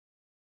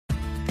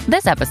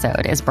This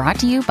episode is brought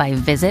to you by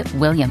Visit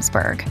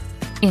Williamsburg.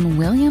 In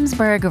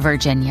Williamsburg,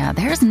 Virginia,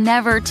 there's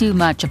never too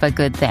much of a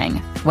good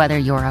thing. Whether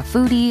you're a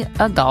foodie,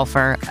 a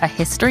golfer, a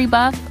history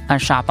buff, a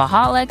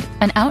shopaholic,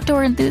 an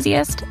outdoor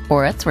enthusiast,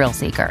 or a thrill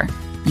seeker,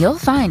 you'll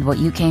find what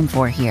you came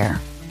for here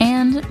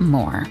and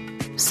more.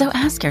 So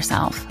ask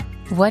yourself,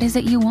 what is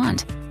it you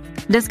want?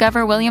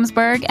 Discover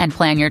Williamsburg and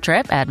plan your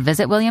trip at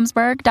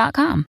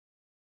visitwilliamsburg.com.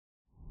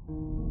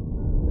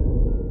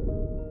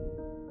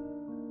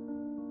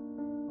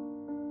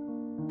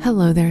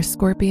 Hello there,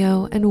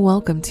 Scorpio, and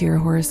welcome to your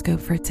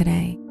horoscope for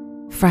today,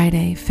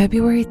 Friday,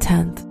 February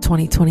 10th,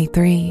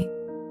 2023.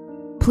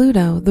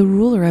 Pluto, the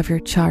ruler of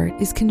your chart,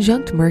 is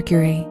conjunct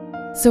Mercury,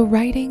 so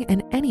writing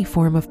and any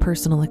form of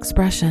personal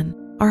expression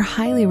are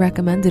highly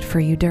recommended for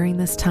you during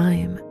this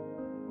time.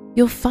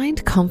 You'll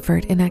find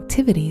comfort in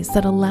activities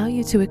that allow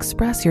you to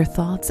express your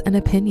thoughts and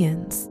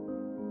opinions.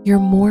 You're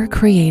more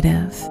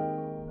creative.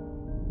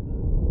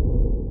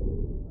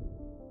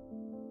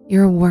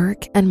 Your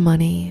work and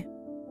money.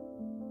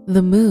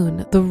 The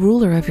moon, the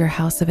ruler of your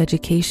house of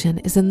education,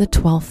 is in the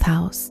 12th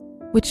house,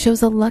 which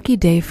shows a lucky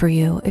day for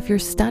you if your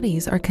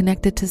studies are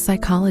connected to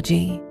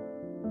psychology.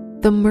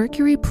 The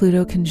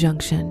Mercury-Pluto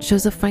conjunction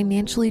shows a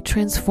financially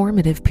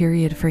transformative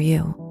period for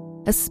you,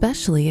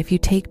 especially if you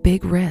take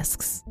big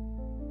risks.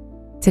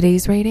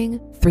 Today's rating,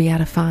 3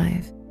 out of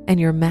 5, and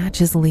your match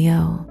is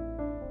Leo.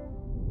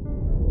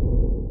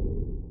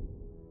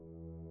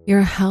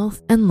 Your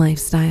health and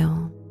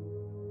lifestyle.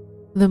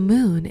 The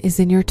moon is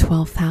in your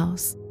 12th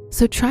house,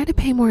 so try to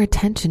pay more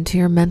attention to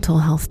your mental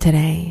health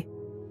today.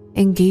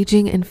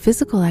 Engaging in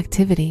physical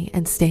activity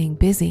and staying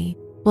busy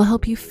will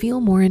help you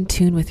feel more in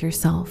tune with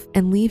yourself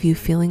and leave you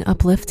feeling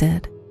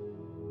uplifted.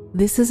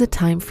 This is a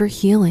time for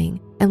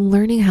healing and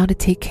learning how to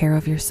take care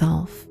of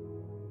yourself.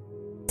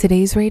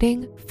 Today's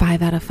rating,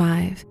 5 out of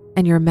 5,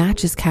 and your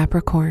match is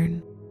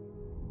Capricorn.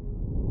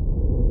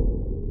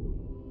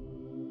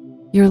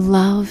 Your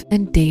love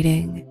and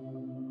dating.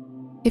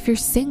 If you're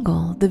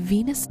single, the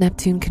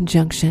Venus-Neptune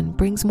conjunction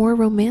brings more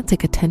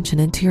romantic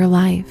attention into your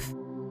life.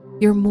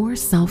 You're more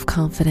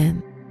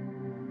self-confident.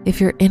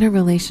 If you're in a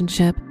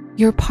relationship,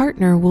 your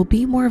partner will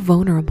be more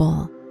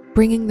vulnerable,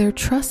 bringing their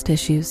trust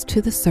issues to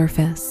the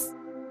surface.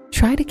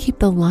 Try to keep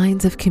the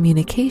lines of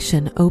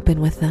communication open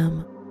with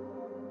them.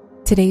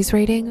 Today's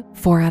rating,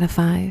 4 out of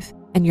 5,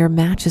 and your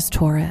match is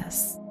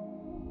Taurus.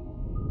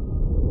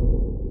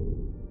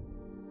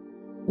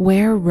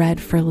 Wear red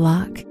for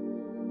luck.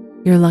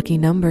 Your lucky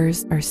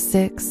numbers are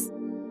 6,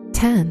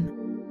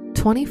 10,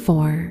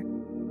 24,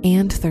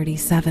 and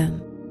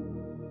 37.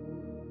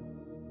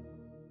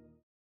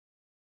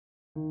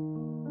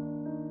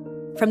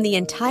 From the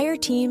entire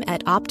team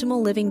at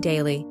Optimal Living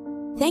Daily,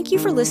 thank you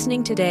for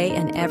listening today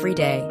and every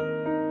day.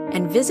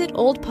 And visit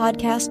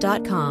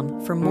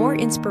oldpodcast.com for more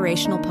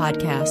inspirational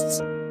podcasts.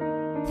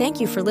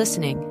 Thank you for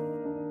listening.